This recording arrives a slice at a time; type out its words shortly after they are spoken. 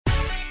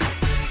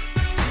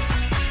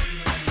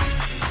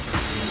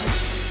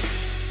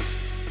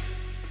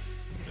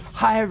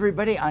Hi,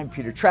 everybody. I'm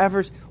Peter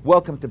Travers.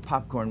 Welcome to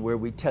Popcorn, where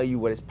we tell you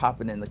what is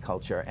popping in the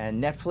culture.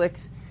 And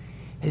Netflix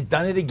has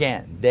done it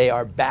again. They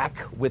are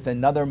back with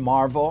another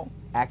Marvel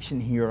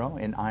action hero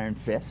in Iron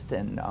Fist.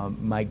 And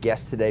my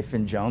guest today,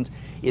 Finn Jones,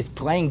 is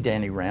playing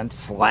Danny Rand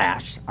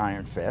 /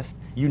 Iron Fist.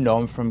 You know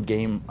him from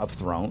Game of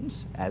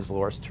Thrones as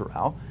Loras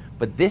Tyrell.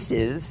 But this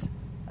is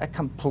a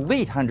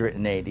complete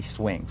 180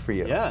 swing for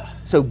you. Yeah.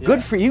 So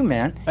good for you,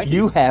 man. Thank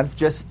you you. have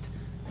just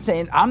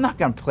saying, I'm not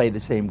going to play the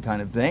same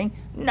kind of thing.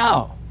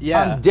 No.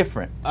 Yeah. I'm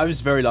different. I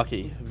was very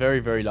lucky, very,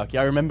 very lucky.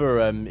 I remember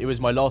it was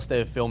my last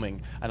day of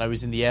filming, and I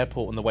was in the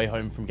airport on the way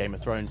home from Game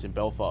of Thrones in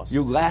Belfast.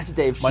 Your last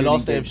day of shooting? My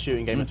last day of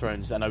shooting Game of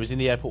Thrones, and I was in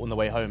the airport on the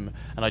way home,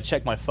 and I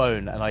checked my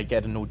phone, and I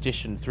get an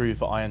audition through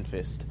for Iron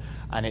Fist,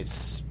 and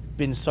it's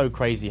been so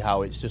crazy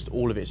how it's just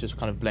all of it's just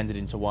kind of blended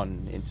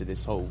into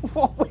this whole.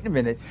 Well, wait a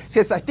minute,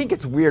 because I think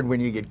it's weird when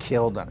you get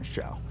killed on a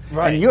show.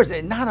 Right. And yours,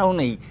 not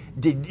only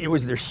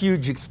was there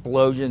huge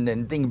explosion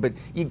and thing, but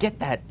you get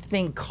that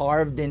thing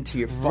carved into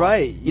your foot.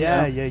 Right. you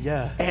Yeah. know?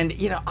 Yeah. And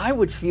I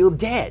would feel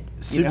dead.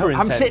 Super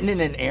I'm intense. sitting in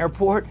an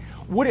airport.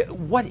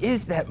 What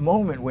is that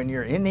moment when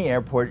you're in the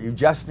airport? You've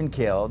just been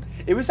killed.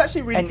 It was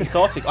actually really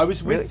cathartic. I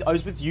was Really?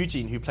 with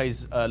Eugene, who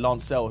plays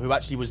Lancel, who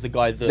actually was the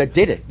guy that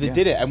did it.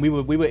 did it, and we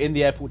were in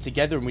the airport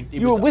together, and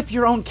You were with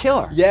your own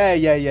killer. Yeah.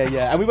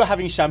 And we were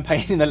having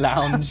champagne in the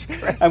lounge,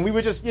 and we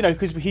were just,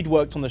 because he'd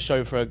worked on the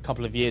show for a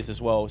couple of years as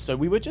well. So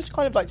we were just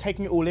kind of like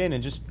taking it all in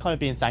and just kind of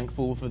being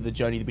thankful for the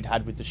journey that we'd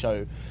had with the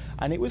show.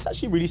 And it was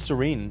actually really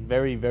serene,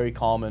 very, very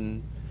calm,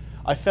 and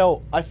I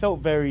felt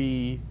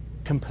very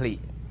complete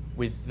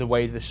with the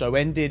way the show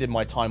ended and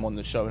my time on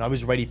the show, and I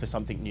was ready for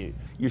something new.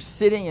 You're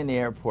sitting in the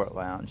airport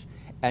lounge,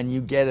 and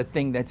you get a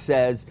thing that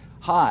says,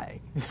 "Hi,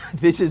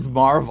 this is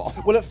Marvel."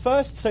 Well, at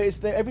first, so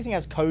everything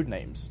has code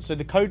names. So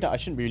the code, I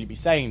shouldn't really be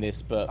saying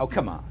this, but Oh,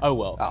 come on. Oh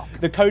well. Oh,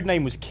 the code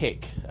name was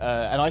Kick,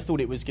 and I thought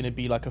it was going to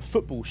be like a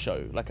football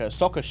show, like a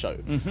soccer show.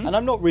 Mm-hmm. And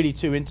I'm not really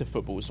too into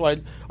football, so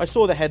I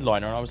saw the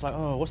headliner and I was like,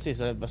 oh, what's this?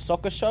 A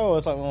soccer show? I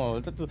was like, oh,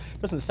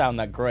 it doesn't sound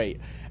that great.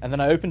 And then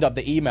I opened up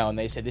the email and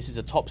they said this is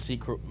a top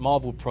secret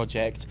Marvel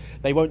project.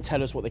 They won't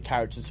tell us what the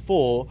character's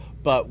for,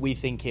 but we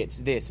think it's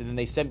this. And then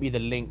they sent me the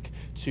link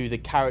to the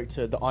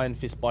character, the Iron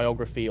Fist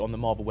biography on the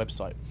Marvel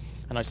website.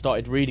 And I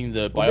started reading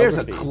the biography.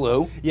 There's a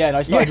clue. Yeah, and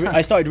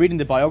I started reading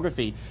the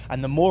biography,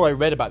 and the more I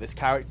read about this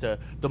character,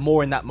 the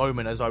more in that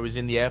moment, as I was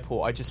in the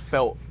airport, I just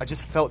felt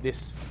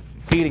this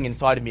feeling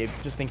inside of me,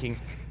 of just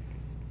thinking,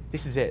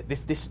 this is it.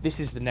 This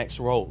is the next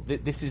role.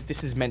 This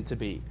is meant to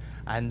be.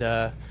 And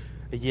a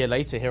year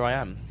later, here I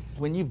am.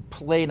 When you've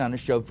played on a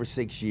show for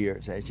 6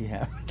 years, as you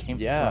have, Game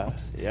of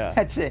Thrones, yeah.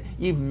 that's it.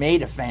 You've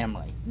made a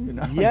family.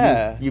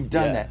 Yeah, you've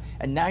done yeah. that,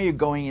 and now you're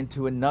going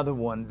into another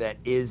one that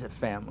is a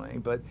family.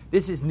 But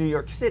this is New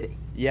York City.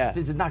 Yeah.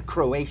 This is not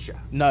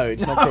Croatia. No,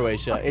 it's not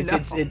Croatia.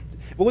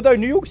 Although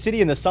New York City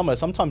in the summer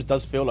sometimes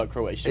does feel like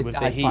Croatia with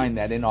the heat. I find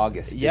that in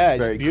August. Yeah,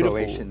 it's very beautiful.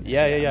 Croatian.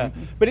 Yeah.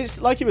 But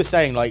it's like you were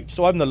saying,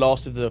 so I'm the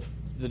last of the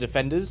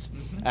Defenders,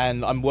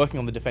 and I'm working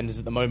on the Defenders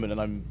at the moment,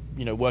 and I'm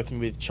working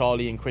with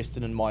Charlie and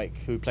Kristen and Mike,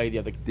 who play the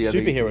other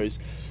superheroes,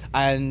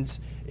 and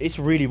it's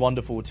really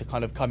wonderful to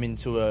kind of come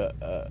into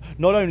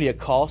not only a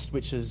cast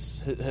which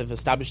have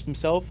established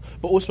themselves,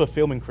 but also a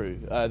filming crew.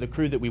 The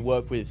crew that we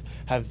work with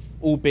have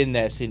all been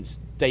there since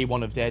day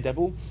one of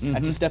Daredevil,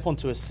 and to step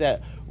onto a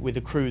set with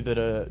a crew that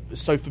are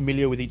so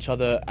familiar with each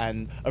other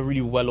and a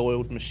really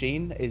well-oiled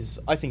machine is,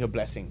 I think, a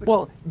blessing.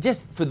 Well,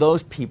 just for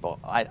those people,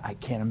 I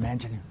can't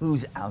imagine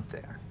who's out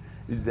there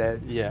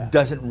that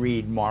doesn't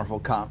read Marvel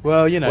comics.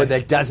 Well, or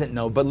that doesn't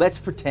know. But let's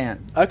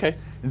pretend Okay.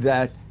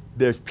 that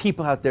there's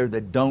people out there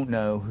that don't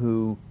know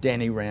who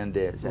Danny Rand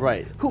is. And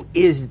Right. Who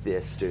is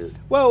this dude?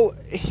 Well,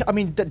 I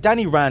mean,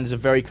 Danny Rand is a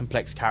very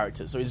complex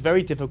character, so it's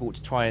very difficult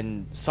to try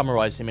and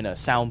summarize him in a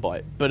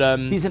soundbite. But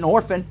He's an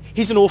orphan.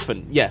 He's an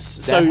orphan, yes.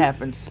 That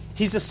happens.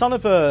 He's the son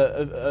of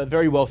a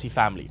very wealthy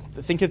family.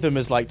 Think of them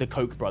as like the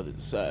Koch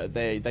brothers.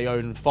 They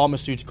own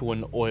pharmaceutical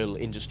and oil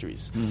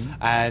industries,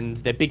 and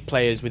they're big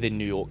players within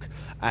New York.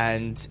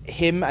 And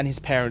him and his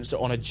parents are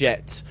on a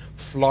jet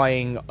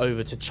flying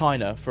over to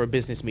China for a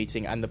business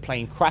meeting, and the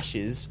plane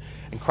crashes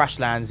and crash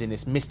lands in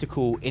this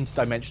mystical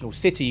interdimensional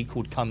city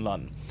called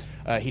Kunlun.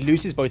 He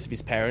loses both of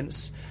his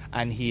parents,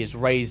 and he is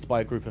raised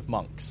by a group of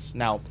monks.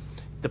 Now,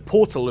 the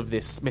portal of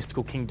this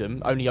mystical kingdom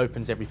only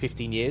opens every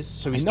 15 years,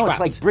 so he's trapped.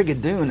 It's like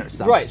Brigadoon or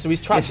something. Right, so he's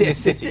trapped in this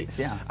city.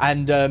 Yeah.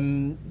 And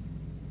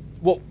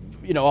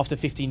after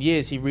 15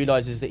 years, he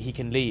realizes that he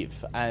can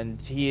leave,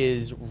 and he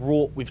is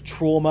wrought with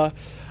trauma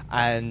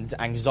and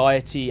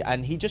anxiety,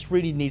 and he just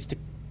really needs to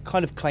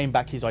kind of claim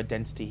back his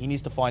identity. He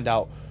needs to find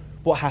out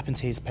what happened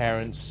to his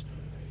parents.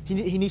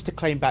 He needs to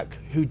claim back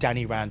who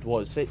Danny Rand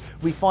was. So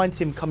we find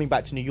him coming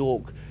back to New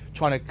York,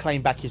 trying to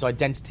claim back his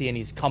identity and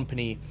his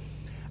company,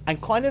 and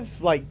kind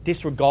of like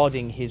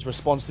disregarding his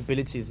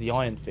responsibility as the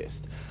Iron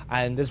Fist.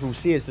 And as we'll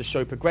see as the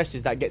show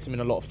progresses, that gets him in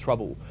a lot of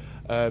trouble.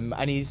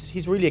 And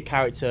he's really a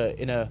character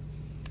in a,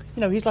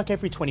 he's like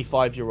every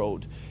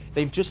 25-year-old.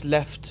 They've just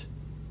left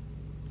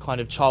kind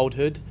of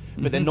childhood,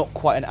 but they're not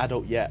quite an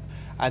adult yet.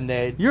 And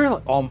they're...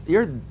 You're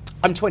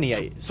I'm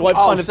 28, so I've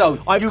Oh, kind of, so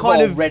I've you've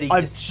kind of, already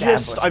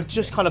established I've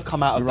just kind of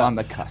come out of You're that. on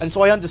the cusp. And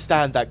so I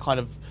understand that kind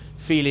of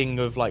feeling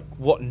of like,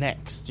 what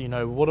next? You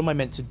know, what am I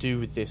meant to do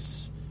with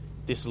this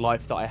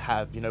life that I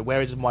have? You know,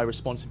 where is my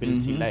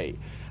responsibility lay?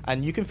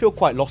 And you can feel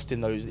quite lost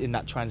in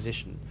that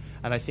transition.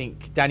 And I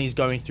think Danny's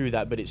going through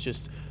that, but it's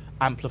just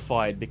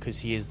amplified because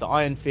he is the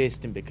Iron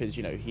Fist and because,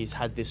 you know, he's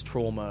had this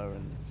trauma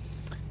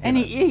And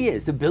he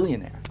is a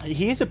billionaire.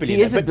 he is a He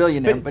billionaire. is a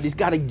billionaire, but he's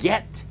got to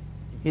get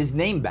his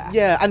name back.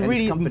 Yeah, and his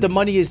really, company. the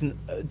money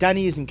isn't.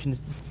 Danny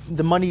isn't.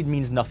 The money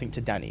means nothing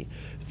to Danny.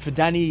 For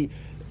Danny,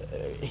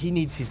 he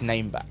needs his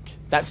name back.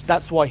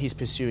 That's why he's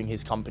pursuing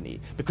his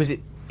company, because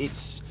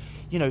it's,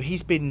 you know,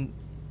 he's been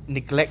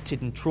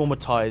neglected and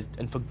traumatized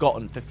and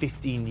forgotten for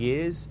 15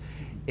 years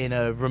in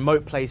a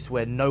remote place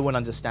where no one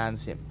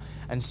understands him.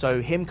 And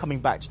so him coming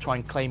back to try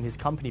and claim his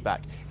company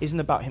back isn't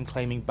about him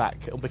claiming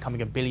back or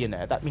becoming a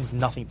billionaire. That means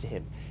nothing to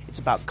him. It's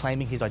about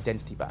claiming his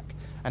identity back.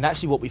 And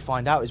actually what we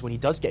find out is when he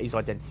does get his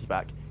identity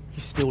back,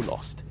 he's still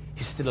lost.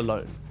 He's still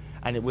alone.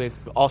 And we're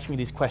asking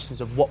these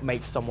questions of what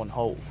makes someone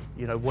whole.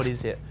 You know, what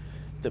is it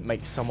that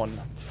makes someone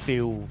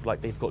feel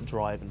like they've got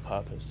drive and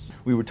purpose?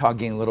 We were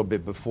talking a little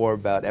bit before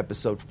about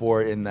episode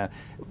 4 in the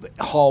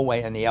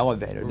hallway and the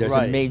elevator. There's a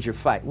Right. major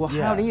fight. Well,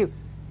 Yeah.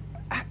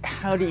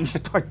 how do you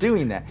start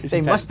doing that? It's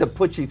They must intense. have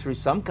put you through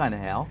some kind of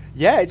hell.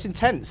 Yeah, it's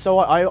intense. So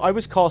I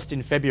was cast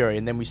in February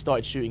and then we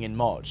started shooting in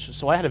March.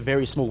 So I had a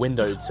very small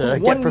window to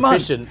 1 get month.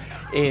 proficient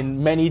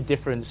in many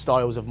different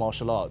styles of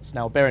martial arts.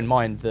 Now, bear in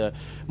mind,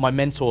 my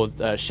mentor,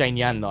 Shane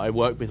Yan, that I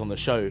worked with on the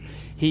show,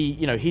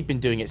 he'd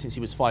been doing it since he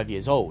was 5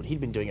 years old. He'd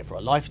been doing it for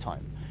a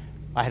lifetime.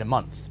 I had a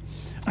month.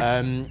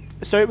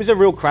 So it was a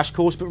real crash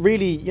course, but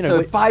really, you know... So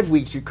in 5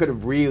 weeks you could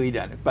have really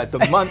done it, but the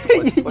month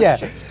was yeah.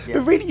 shit.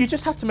 But really, you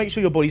just have to make sure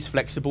your body's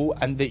flexible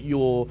and that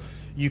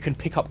you can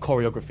pick up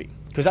choreography.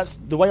 Because that's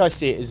the way I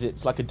see it. Is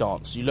it's like a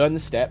dance. You learn the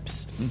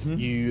steps,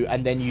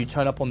 and then you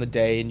turn up on the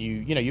day, and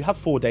you have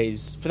 4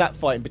 days for that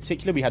fight in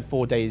particular. We had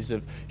 4 days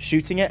of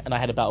shooting it, and I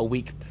had about a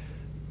week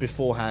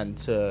beforehand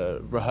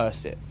to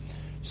rehearse it.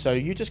 So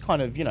you just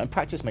kind of, and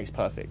practice makes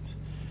perfect.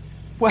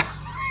 Well,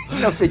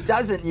 if it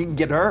doesn't, you can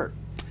get hurt.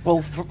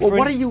 Well,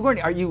 What are you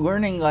learning? Are you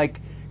learning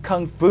like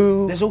kung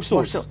fu? There's all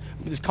sorts.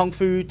 There's kung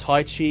fu,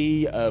 tai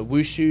chi,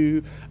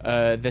 wushu.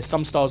 There's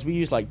some styles we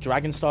use like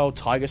dragon style,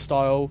 tiger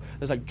style.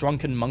 There's like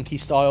drunken monkey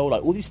style.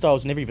 Like all these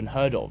styles I've never even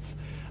heard of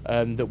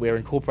that we're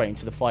incorporating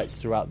to the fights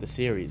throughout the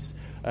series.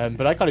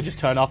 But I kind of just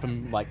turn up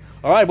and like,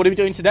 all right, what are we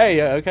doing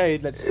today? Okay,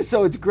 let's.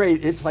 So it's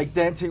great. It's like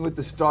Dancing with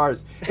the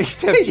Stars,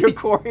 except you're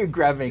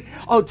choreographing.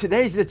 Oh,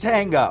 today's the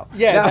tango.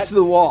 Yeah, that's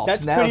the waltz.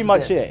 That's Now's pretty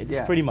much this. it. It's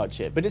Yeah. pretty much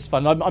it. But it's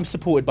fun. I'm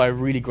supported by a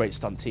really great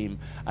stunt team,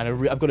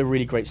 and I've got a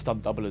really great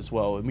stunt double as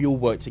well. And we all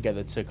work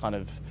together to kind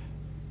of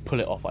pull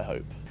it off, I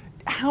hope.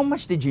 How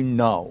much did you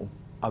know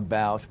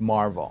about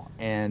Marvel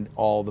and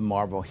all the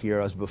Marvel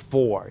heroes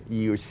before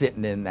you were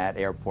sitting in that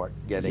airport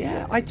getting?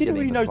 Yeah, I didn't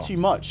really the know call? too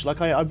much. Like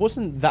I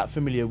wasn't that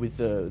familiar with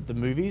the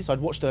movies. I'd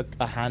watched a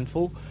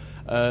handful,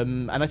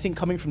 and I think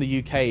coming from the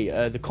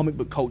UK, the comic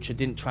book culture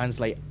didn't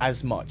translate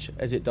as much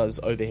as it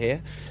does over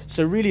here.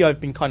 So really, I've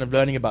been kind of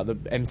learning about the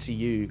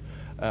MCU.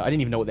 I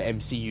didn't even know what the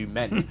MCU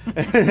meant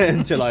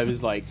until I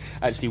was like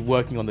actually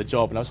working on the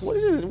job, and I was, what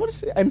is this? What is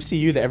the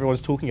MCU that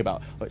everyone's talking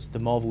about? Oh, it's the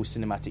Marvel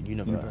Cinematic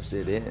Universe.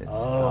 It is.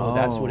 Oh,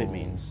 that's what it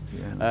means.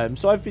 Yeah.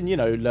 So I've been,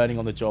 learning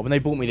on the job, and they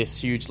bought me this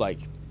huge like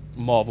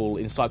Marvel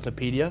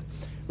encyclopedia,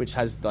 which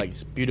has like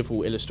this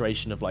beautiful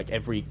illustration of like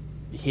every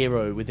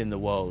hero within the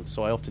world.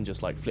 So I often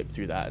just like flip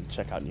through that and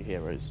check out new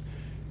heroes,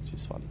 which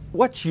is fun.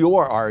 What's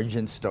your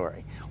origin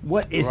story?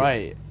 What is it?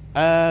 Right.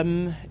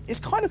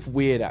 It's kind of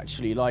weird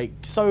actually. Like,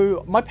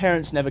 so my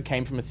parents never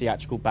came from a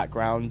theatrical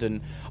background,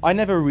 and I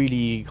never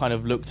really kind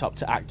of looked up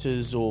to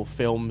actors or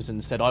films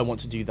and said I want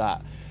to do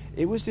that.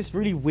 It was this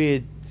really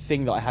weird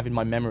thing that I have in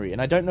my memory,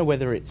 and I don't know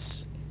whether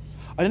it's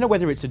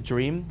a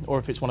dream or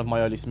if it's one of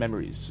my earliest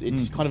memories.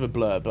 It's kind of a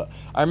blur, but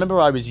I remember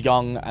I was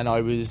young and I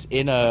was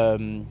in a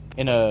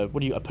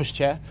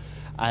pushchair,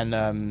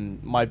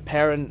 and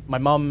my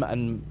mum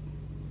and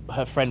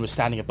her friend was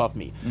standing above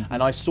me,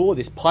 and I saw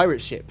this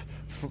pirate ship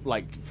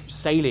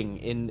sailing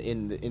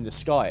in the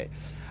sky.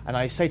 And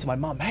I say to my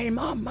mum, "Hey,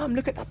 mum,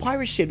 look at that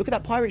pirate ship! Look at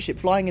that pirate ship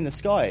flying in the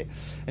sky!"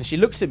 And she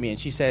looks at me and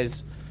she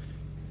says,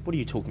 "What are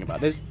you talking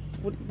about?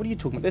 What are you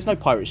talking about? There's no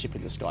pirate ship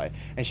in the sky."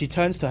 And she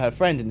turns to her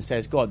friend and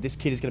says, "God, this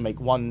kid is going to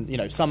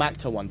make some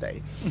actor one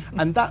day."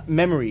 And that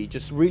memory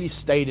just really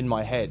stayed in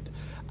my head.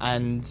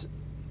 And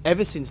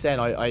ever since then,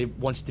 I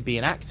wanted to be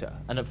an actor.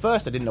 And at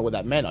first, I didn't know what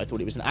that meant. I thought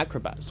it was an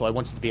acrobat. So I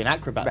wanted to be an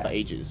acrobat for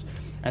ages.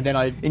 And then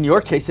In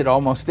your case, it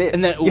almost is.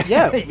 And then,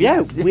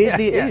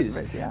 weirdly it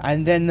is. Yeah.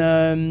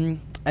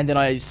 And then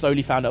I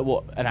slowly found out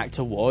what an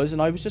actor was,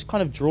 and I was just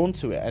kind of drawn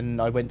to it. And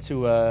I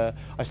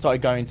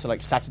started going to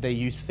like Saturday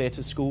youth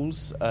theatre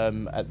schools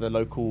at the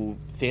local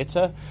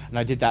theatre, and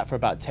I did that for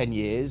about 10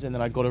 years. And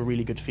then I got a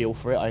really good feel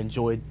for it. I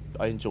enjoyed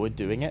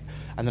doing it.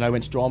 And then I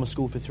went to drama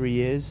school for 3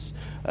 years,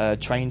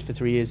 trained for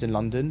 3 years in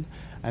London,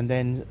 and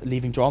then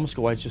leaving drama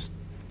school, I just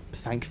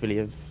thankfully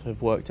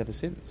have worked ever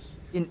since.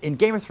 In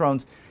Game of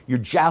Thrones, you're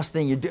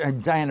jousting.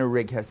 Diana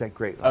Rigg has that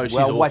great line. Oh,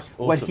 she's what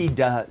awesome. he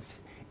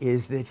does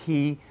is that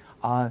he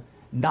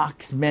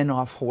knocks men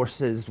off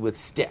horses with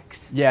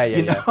sticks. Yeah.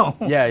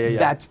 Yeah.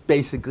 That's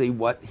basically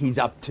what he's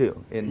up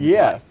to in his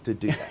life, to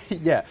do that.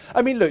 Yeah.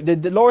 I mean, look, the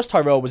Loras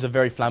Tyrell was a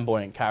very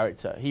flamboyant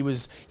character. He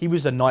was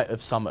a knight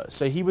of summer.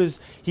 So he was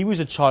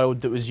a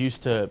child that was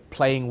used to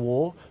playing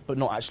war, but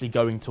not actually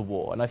going to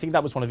war. And I think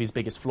that was one of his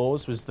biggest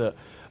flaws, was that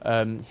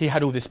he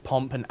had all this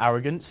pomp and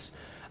arrogance,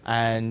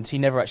 and he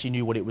never actually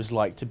knew what it was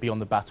like to be on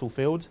the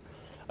battlefield.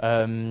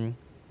 I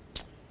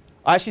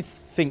actually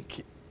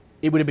think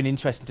it would have been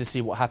interesting to see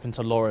what happened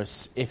to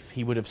Loras if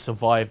he would have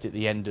survived at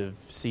the end of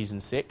season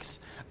 6,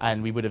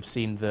 and we would have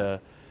seen the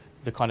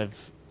kind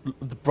of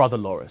the brother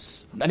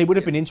Loras. And it would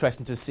have been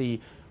interesting to see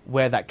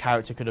where that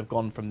character could have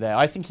gone from there.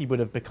 I think he would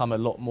have become a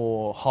lot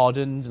more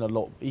hardened and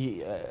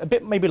a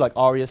bit maybe like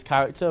Arya's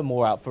character,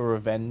 more out for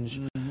revenge.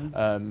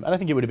 And I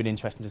think it would have been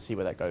interesting to see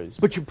where that goes.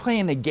 But you're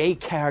playing a gay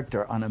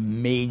character on a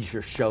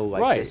major show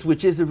like this,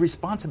 which is a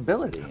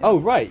responsibility. Oh,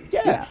 right.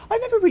 Yeah. I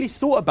never really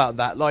thought about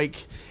that.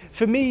 Like,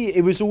 for me,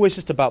 it was always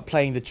just about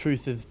playing the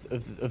truth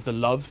of the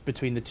love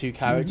between the two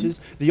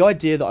characters. The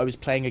idea that I was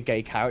playing a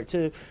gay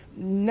character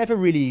never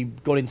really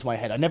got into my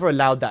head. I never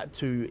allowed that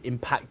to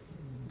impact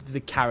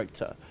the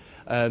character.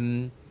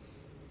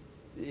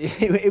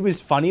 It was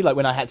funny, like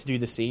when I had to do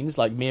the scenes,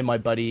 like me and my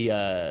buddy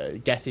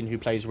Gethin, who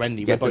plays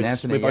Renly,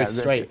 we're both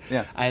straight.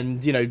 Yeah.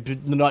 And, you know,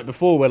 the night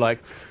before, we're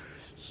like,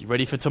 you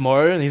ready for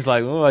tomorrow? And he's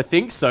like, oh, I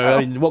think so.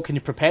 I mean, what can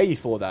you prepare you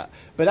for that?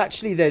 But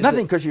actually there's...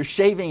 Nothing, because you're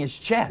shaving his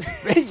chest.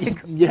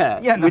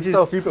 Yeah, which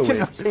is super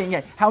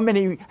weird.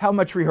 How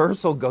much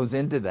rehearsal goes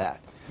into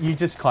that? You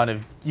just kind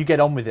of, you get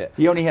on with it.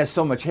 He only has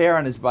so much hair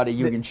on his body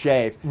you can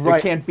shave. Right.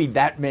 There can't be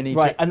that many.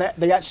 Right, and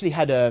they actually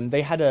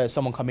had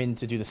someone come in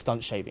to do the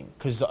stunt shaving,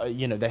 because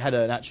they had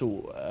an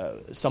actual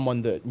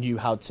someone that knew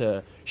how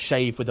to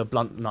shave with a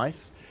blunt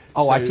knife.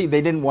 Oh, so, I see.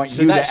 They didn't want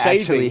you to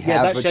actually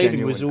have that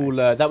shaving was all.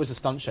 That was a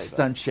stunt shaver.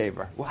 Stunt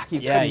shaver. Well,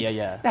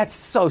 yeah. That's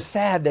so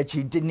sad that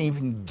you didn't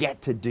even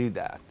get to do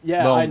that.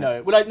 Yeah, moment. I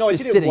know. Well, I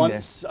did it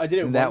once. I did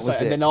it once,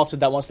 and then after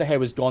that, once the hair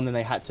was gone, then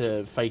they had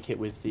to fake it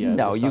with the.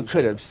 No, you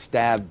could have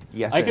stabbed.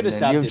 I could have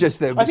stabbed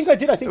him. I think I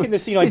did. I think in the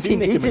scene I do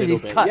nick him a little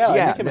bit.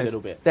 I nick him a little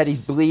bit. That he's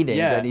bleeding.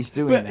 That he's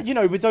doing. But you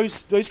know, with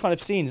those kind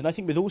of scenes, and I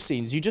think with all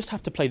scenes, you just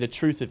have to play the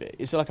truth of it.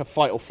 It's like a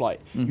fight or flight.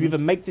 You either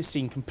make this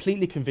scene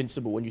completely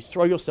convincible and you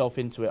throw yourself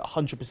into it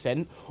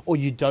 100%. Or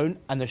you don't,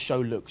 and the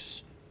show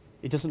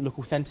doesn't look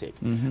authentic.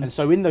 And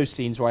so in those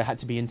scenes where I had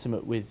to be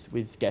intimate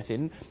with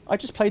Gethin, I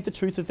just played the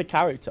truth of the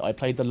character. I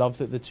played the love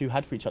that the two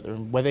had for each other,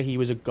 and whether he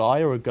was a guy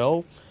or a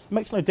girl, it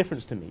makes no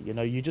difference to me. You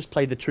know, you just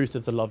play the truth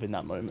of the love in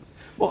that moment.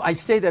 Well, I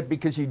say that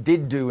because you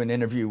did do an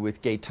interview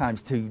with Gay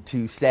Times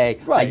to say,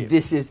 right.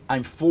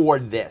 I'm for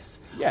this.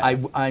 Yeah.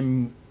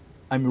 I'm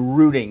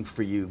rooting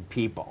for you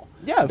people.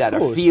 That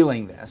are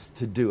feeling this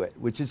to do it,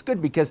 which is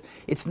good because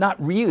it's not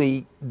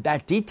really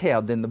that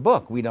detailed in the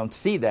book. We don't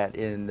see that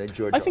in the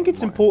George. I think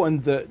it's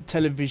important that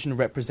television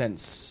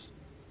represents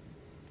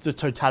the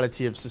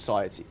totality of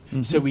society.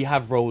 So we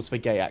have roles for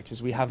gay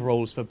actors, we have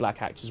roles for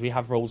black actors, we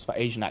have roles for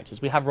Asian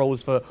actors, we have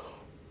roles for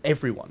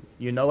everyone.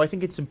 You know, I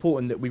think it's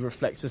important that we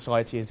reflect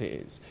society as it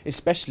is,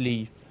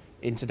 especially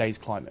in today's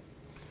climate.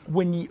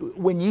 When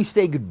you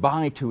say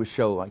goodbye to a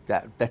show like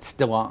that, that's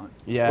still on.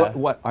 Yeah.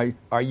 What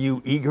are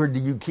you eager? Do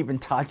you keep in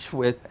touch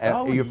with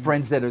your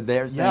friends that are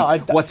there?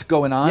 Saying, what's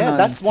going on? Yeah,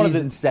 that's on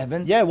season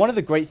 7. Yeah, one of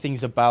the great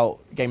things about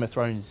Game of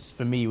Thrones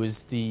for me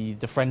was the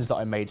friends that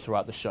I made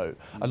throughout the show.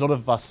 A lot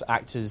of us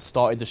actors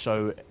started the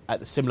show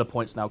at similar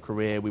points in our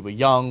career. We were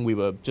young. We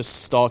were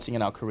just starting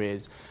in our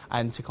careers,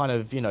 and to kind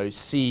of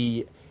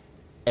see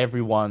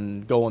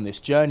everyone go on this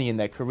journey in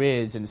their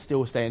careers and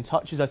still stay in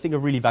touch is, I think, a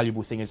really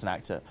valuable thing as an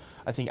actor.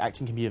 I think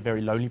acting can be a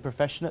very lonely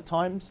profession at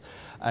times,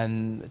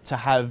 and to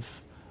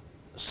have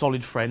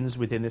solid friends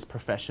within this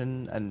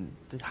profession and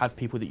to have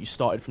people that you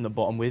started from the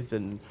bottom with,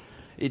 and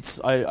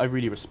I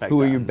really respect that.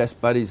 Who are your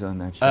best buddies on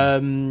that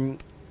show?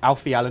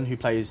 Alfie Allen, who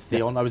plays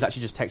Theon. I was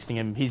actually just texting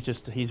him.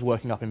 He's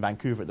working up in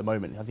Vancouver at the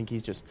moment. I think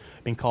he's just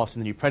been cast in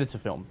the new Predator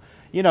film.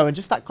 And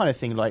just that kind of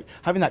thing, like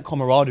having that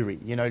camaraderie,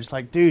 just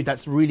like, dude,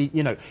 that's really,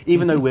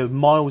 even though we're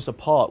miles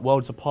apart,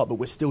 worlds apart, but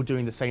we're still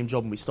doing the same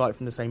job and we started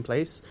from the same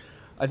place.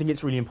 I think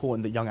it's really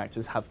important that young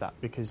actors have that,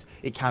 because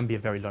it can be a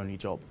very lonely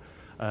job.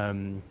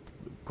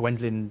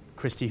 Gwendolyn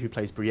Christie, who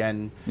plays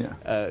Brienne,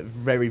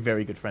 very,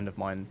 very good friend of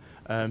mine.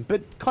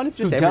 But kind of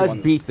just everyone. Who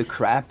does beat the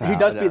crap out of Who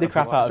does beat the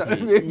crap out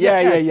of me.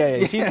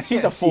 Yeah.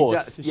 She's a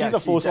force. She's a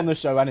force on the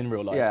show and in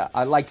real life. Yeah,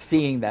 I like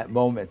seeing that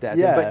moment.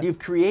 But you've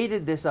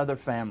created this other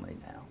family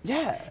now.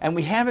 Yeah. And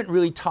we haven't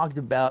really talked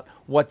about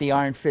what the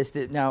Iron Fist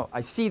is. Now, I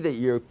see that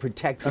you're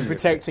protecting I'm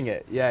protecting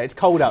it. Yeah, it's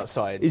cold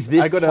outside. Is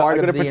this part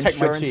of the protect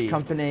insurance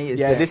company?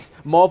 This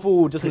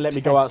Marvel doesn't let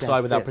me go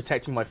outside without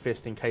protecting my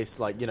fist in case,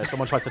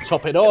 someone tries to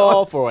chop it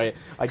off or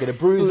I get a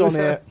bruise on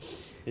it.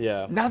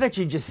 Yeah. Now that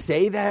you just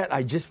say that,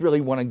 I just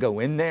really want to go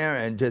in there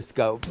and just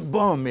go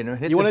boom,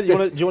 hit You wanna- the you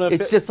wanna- fist. do you wanna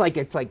It's just like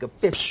it's like a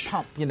fist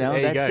pump, There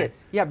you That's go. it.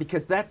 Yeah,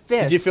 because that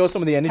fist. Did you feel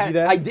some of the energy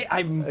there? I did.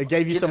 It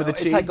gave you some of the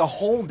chi? It's like a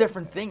whole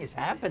different thing is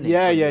happening.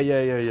 Yeah, for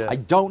me. yeah. I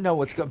don't know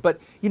what's going, but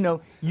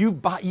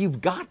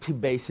you've got to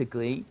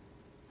basically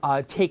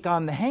take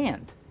on the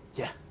hand.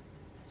 Yeah.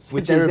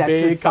 Which They're is a that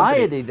big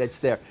society company. that's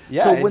there.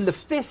 Yeah, so when the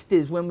it's- fist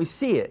is, when we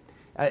see it,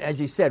 as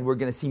you said, we're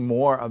going to see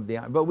more of the,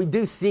 but we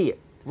do see it.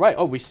 Right.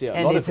 Oh, we see a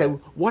And lot it's of it.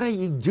 what are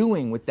you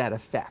doing with that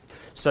effect?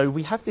 So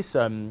we have this.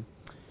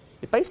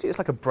 It's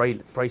like a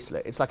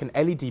bracelet. It's like an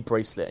LED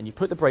bracelet, and you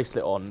put the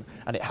bracelet on,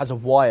 and it has a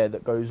wire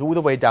that goes all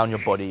the way down your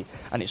body,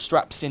 and it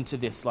straps into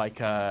this like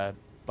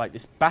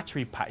this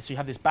battery pack. So you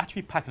have this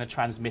battery pack and a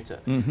transmitter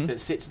that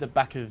sits at the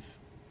back of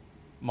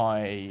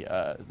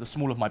the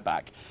small of my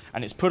back,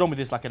 and it's put on with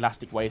this like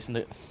elastic waist,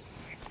 and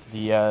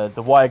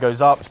the wire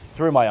goes up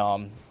through my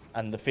arm,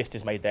 and the fist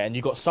is made there, and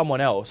you've got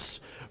someone else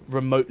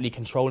remotely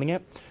controlling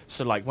it.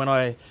 So like when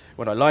I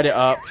light it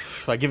up,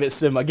 I give it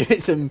some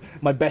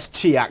my best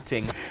chi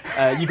acting.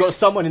 You got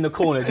someone in the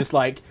corner just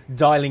like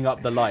dialing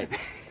up the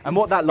lights, and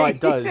what that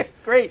light does.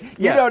 Great.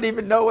 Yeah. You don't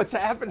even know what's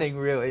happening,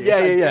 really. Yeah,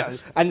 It's yeah, like,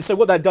 yeah. And so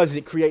what that does is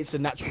it creates a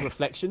natural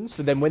reflection.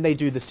 So then when they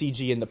do the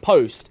CG in the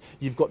post,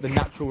 you've got the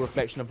natural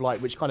reflection of light,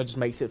 which kind of just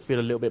makes it feel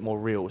a little bit more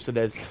real. So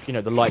there's,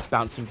 the light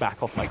bouncing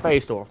back off my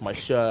face or off my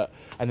shirt,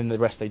 and then the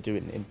rest they do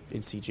in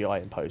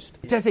CGI in post.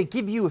 Does it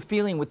give you a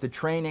feeling with the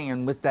training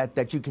and with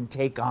that you can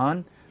take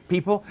on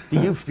people? Do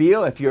you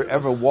feel if you're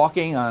ever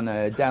walking down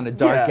a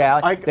dark Yeah,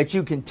 alley that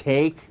you can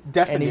take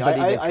Definitely.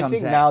 anybody that comes I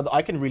think at? now that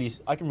I can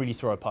really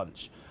throw a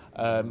punch.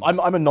 I'm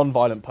a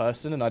non-violent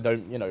person, and I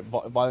don't,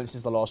 violence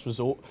is the last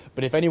resort.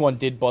 But if anyone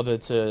did bother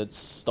to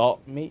start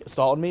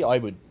on me,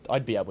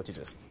 I'd be able to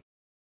just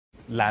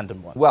land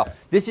them one. Well,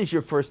 this is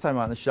your first time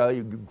on the show.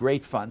 You're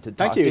great fun to talk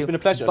Thank you. to. It's been a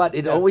pleasure. But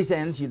it Yeah. always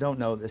ends, you don't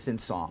know this, in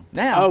song.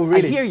 Now, Oh,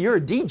 really? I hear you're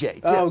a DJ,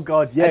 too. Oh,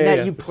 God, yeah, And yeah, now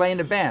yeah. you play in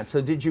a band.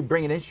 So did you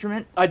bring an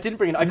instrument? I didn't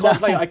bring it. I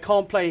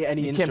can't play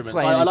any You can't instruments.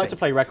 play I like anything. to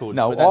play records.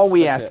 No, but all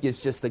we that's ask it.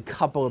 is just a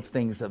couple of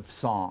things of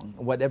song,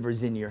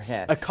 whatever's in your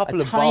head. A couple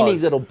of tiny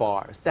bars. little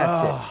bars.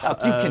 That's it.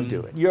 Look, you can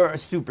do it. You're a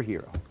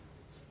superhero.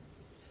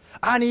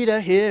 I need a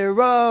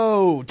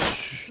hero,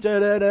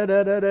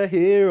 da-da-da-da-da,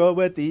 hero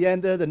at the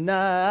end of the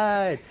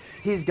night.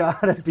 He's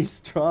gotta be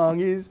strong.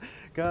 He's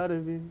gotta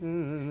be.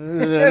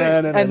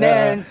 And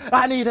then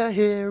I need a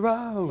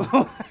hero.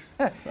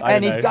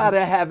 and he's got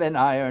to have an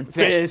iron fist.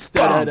 Fist,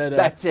 Boom. da-da-da-da.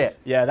 That's it.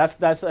 Yeah,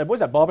 that's. What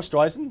was that? Barbra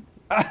Streisand?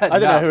 I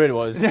don't know who it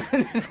was.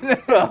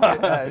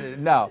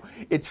 No,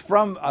 it's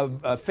from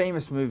a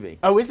famous movie.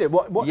 Oh, is it?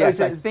 What Yes,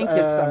 is it? I think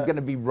it's. I'm going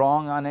to be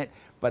wrong on it,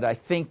 but I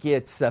think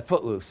it's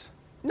Footloose.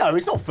 No,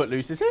 it's not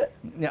Footloose, is it?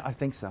 Yeah, I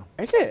think so.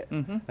 Is it?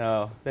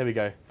 Oh, there we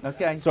go.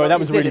 Okay. Sorry, well, that you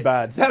was did really it.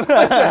 bad.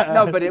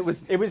 No, but it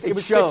was. It was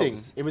shows. fitting.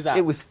 It was apt.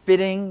 It was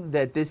fitting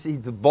that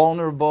he's a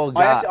vulnerable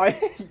guy.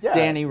 Yeah.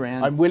 Danny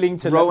Rand. I'm willing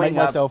to growing make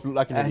up, myself look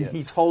like an and idiot.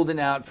 he's holding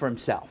out for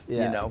himself.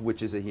 Yeah.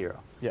 Which is a hero.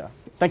 Yeah.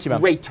 Thank you,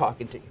 man. Great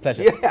talking to you.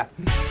 Pleasure. Yeah.